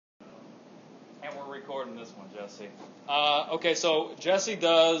And we're recording this one, Jesse. Okay, so Jesse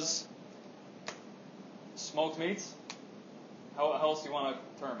does smoked meats. How else do you want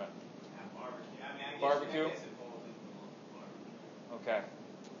to term it? Barbecue. Okay.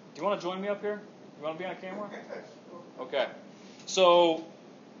 Do you want to join me up here? You want to be on camera? Okay. So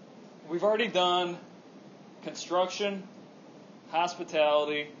we've already done construction,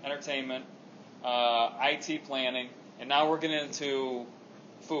 hospitality, entertainment, IT planning, and now we're getting into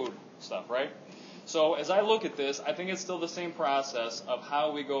food stuff, right? So as I look at this, I think it's still the same process of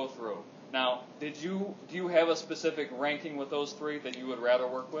how we go through. Now, do you have a specific ranking with those three that you would rather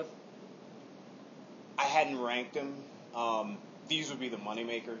work with? I hadn't ranked them. These would be the money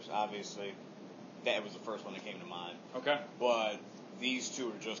makers, obviously. That was the first one that came to mind. Okay. But these two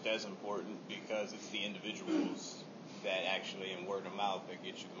are just as important because it's the individuals that actually, in word of mouth, that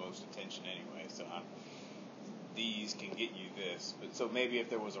get you the most attention anyway. So these can get you this. But so maybe if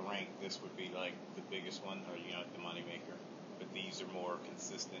there was a rank, this would be like the biggest one, or the money maker. But these are more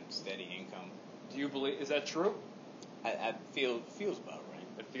consistent, steady income. Do you believe? Is that true? I feels about right.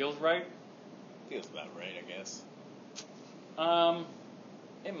 It feels right. Feels about right, I guess.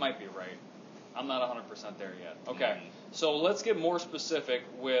 It might be right. I'm not 100% there yet. Okay, So let's get more specific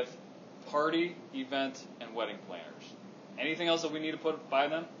with party, event, and wedding planners. Anything else that we need to put by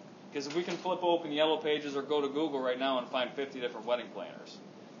them? Because if we can flip open Yellow Pages or go to Google right now and find 50 different wedding planners.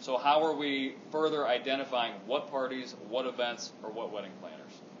 So how are we further identifying what parties, what events, or what wedding planners?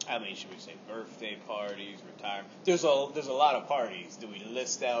 I mean, should we say birthday parties, retirement? There's a lot of parties. Do we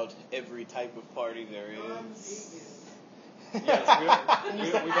list out every type of party there is? Yes,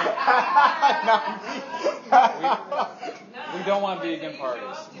 we don't want vegan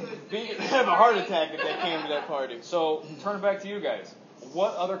parties. Vegan have a heart attack if they came to that party. So turn it back to you guys.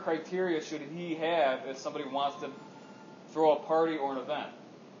 What other criteria should he have if somebody wants to throw a party or an event?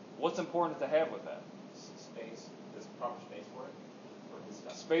 What's important to have with that? Space. There's proper space for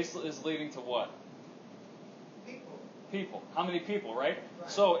it. Space is leading to what? People. How many people, right?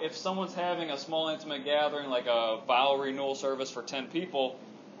 Right. So if someone's having a small intimate gathering, like a vow renewal service for 10 people,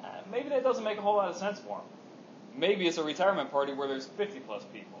 maybe that doesn't make a whole lot of sense for them. Maybe it's a retirement party where there's 50 plus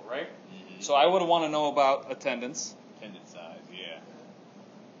people, right? Mm-hmm. So I would want to know about attendance. Attendance size, yeah.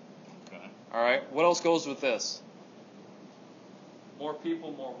 Okay. All right. What else goes with this? More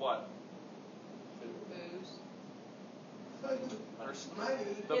people, more what?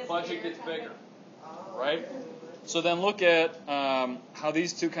 The budget gets bigger, right? So then look at how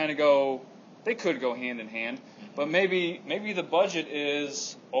these two kind of go. They could go hand in hand, but maybe the budget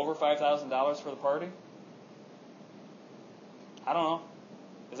is over $5,000 for the party. I don't know.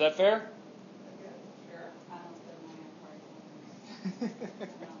 Is that fair? Sure. I don't spend money on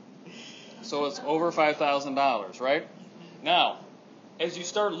parties. So it's over $5,000, right? Now, as you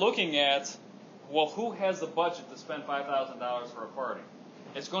start looking at, well, who has the budget to spend $5,000 for a party?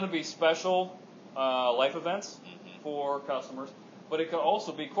 It's going to be special life events for customers, but it could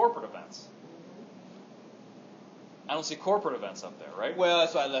also be corporate events. I don't see corporate events up there, right? Well,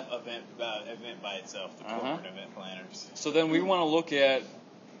 that's why I left event by itself, the corporate event planners. So then we want to look at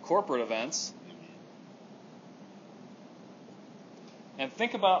corporate events and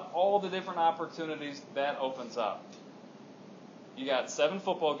think about all the different opportunities that opens up. You got 7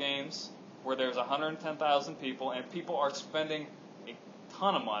 football games where there's 110,000 people, and people are spending a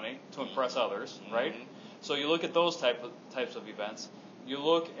ton of money to impress others, right? So you look at those types of events. You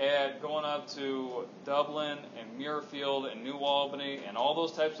look at going up to Dublin and Muirfield and New Albany and all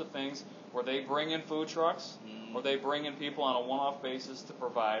those types of things where they bring in food trucks, or they bring in people on a one-off basis to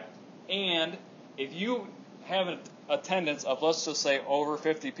provide. And if you have an attendance of, let's just say, over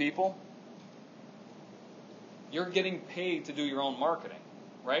 50 people, you're getting paid to do your own marketing,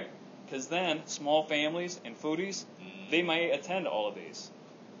 right? Because then small families and foodies, they might attend all of these.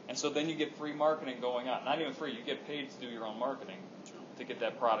 And so then you get free marketing going on. Not even free, you get paid to do your own marketing to get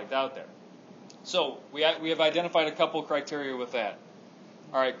that product out there. So we have identified a couple criteria with that.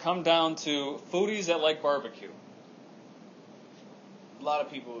 All right, come down to foodies that like barbecue. A lot of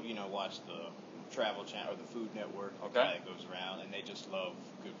people, watch the Travel Channel or the Food Network that goes around, and they just love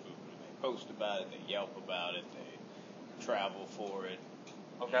good food. They post about it, they Yelp about it, they travel for it.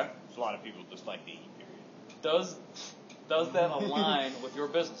 Okay. There's a lot of people just like to eat, period. Does that align with your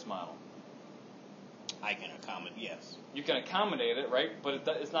business model? I can accommodate, yes. You can accommodate it, right? But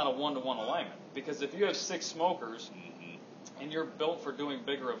it's not a one-to-one alignment. Because if you have 6 smokers and you're built for doing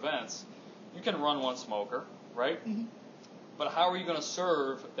bigger events, you can run one smoker, right? But how are you going to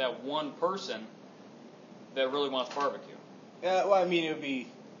serve that one person that really wants barbecue? Yeah, well, I mean, it would be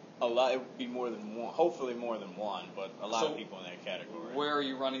A lot. It would be more than one. Hopefully more than one, but a lot So of people in that category. Where are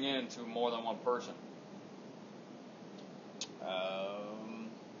you running into more than one person?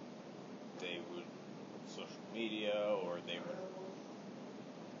 They would social media, or they would.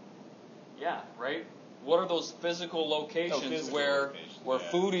 Yeah, right? What are those physical locations physical where locations, where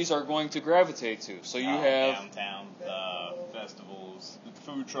yeah. foodies are going to gravitate to? So you have downtown festivals, the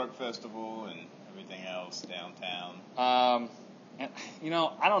food truck festival, and everything else downtown. and,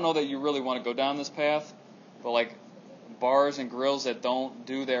 I don't know that you really want to go down this path, but like bars and grills that don't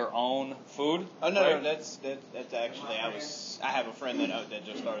do their own food. Oh no, right? no, that's actually I have a friend that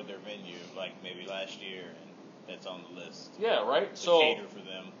just started their venue like maybe last year, and that's on the list. Yeah, right. To So cater for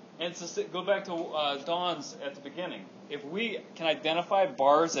them. and to go back to Dawn's at the beginning, if we can identify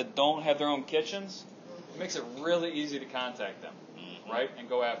bars that don't have their own kitchens, it makes it really easy to contact them, right, and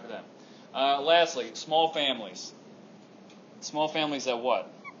go after them. Lastly, small families. Small families that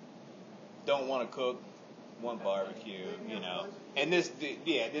what? Don't want to cook, want barbecue, And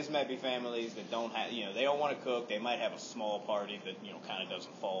this might be families that don't have, they don't want to cook. They might have a small party that, kind of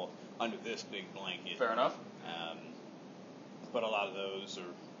doesn't fall under this big blanket. Fair enough. But a lot of those are,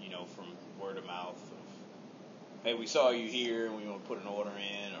 from word of mouth of, hey, we saw you here and we want to put an order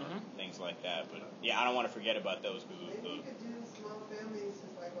in or things like that. But yeah, I don't want to forget about those. Maybe you could do small families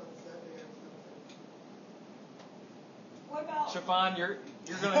just like on Sunday or something. What about? Siobhan, you're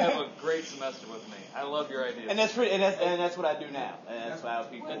going to have a great semester with me. I love your ideas. And that's pretty, and that's what I do now. And that's how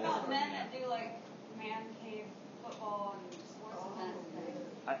people What about order. men that do like man cave football and sports events and things?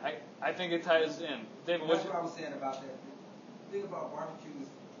 I think it ties in. David, That's what I was saying about that. The thing about barbecues,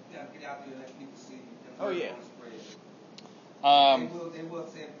 you gotta get out there and let people see you. Oh, yeah. They will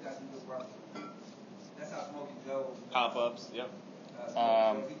say if you got some good barbecue. That's how Smoky Joe. Pop-ups, yep. Smoky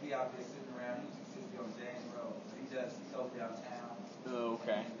Joe, he be out there sitting around. He sits on James Road. So he's over downtown. Oh,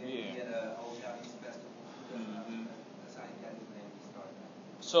 okay. And then he Yeah. had a Old Town East Festival. Mhm. That's how he got his name started.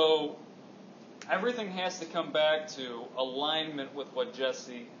 So everything has to come back to alignment with what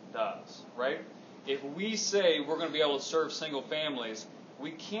Jesse does, right? If we say we're going to be able to serve single families, we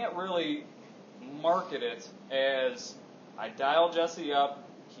can't really market it as I dial Jesse up,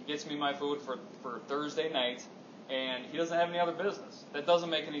 he gets me my food for Thursday night, and he doesn't have any other business. That doesn't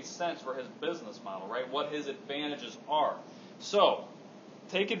make any sense for his business model, right? What his advantages are. So,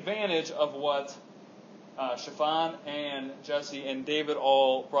 take advantage of what Siobhan and Jesse and David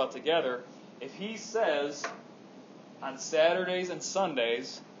all brought together. If he says on Saturdays and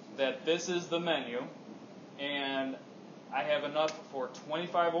Sundays that this is the menu and I have enough for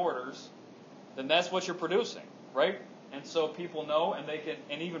 25 orders, then that's what you're producing, right? And so people know, and they can,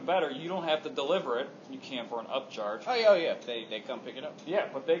 and even better, you don't have to deliver it. You can for an upcharge. Oh yeah. They come pick it up. Yeah,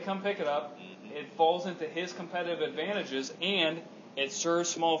 but they come pick it up. Mhm. It falls into his competitive advantages, and it serves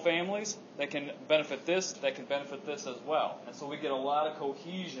small families that can benefit this, that can benefit this as well. And so we get a lot of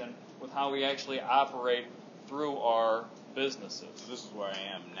cohesion with how we actually operate through our businesses. So this is where I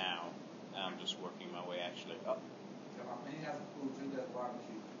am now. I'm just working my way actually up. So my man has a food too, does barbecue.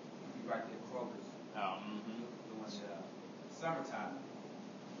 He be right there at Kroger's. Doing summertime.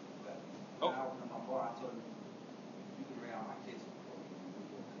 But when I opened up my bar, I told him, you can bring out my kitchen.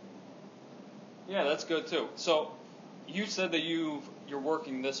 Yeah, that's good too. So you said that you're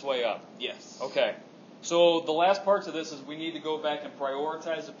working this way up. Yes. Okay. So the last parts of this is we need to go back and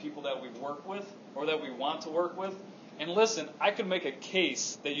prioritize the people that we work with or that we want to work with. And listen, I could make a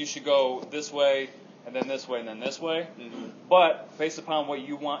case that you should go this way and then this way and then this way. Mm-hmm. But based upon what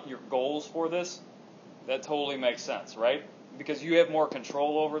you want your goals for this, that totally makes sense, right? Because you have more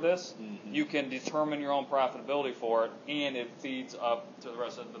control over this. Mm-hmm. You can determine your own profitability for it, and it feeds up to the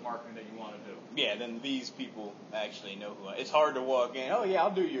rest of the marketing that you want to do. Yeah, then these people actually know who I am. It's hard to walk in, oh yeah,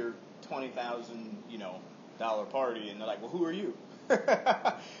 I'll do your $20,000 party, and they're like, well, who are you?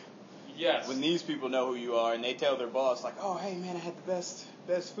 Yes. When these people know who you are, and they tell their boss, like, oh, hey man, I had the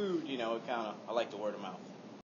best food, I like the word of mouth.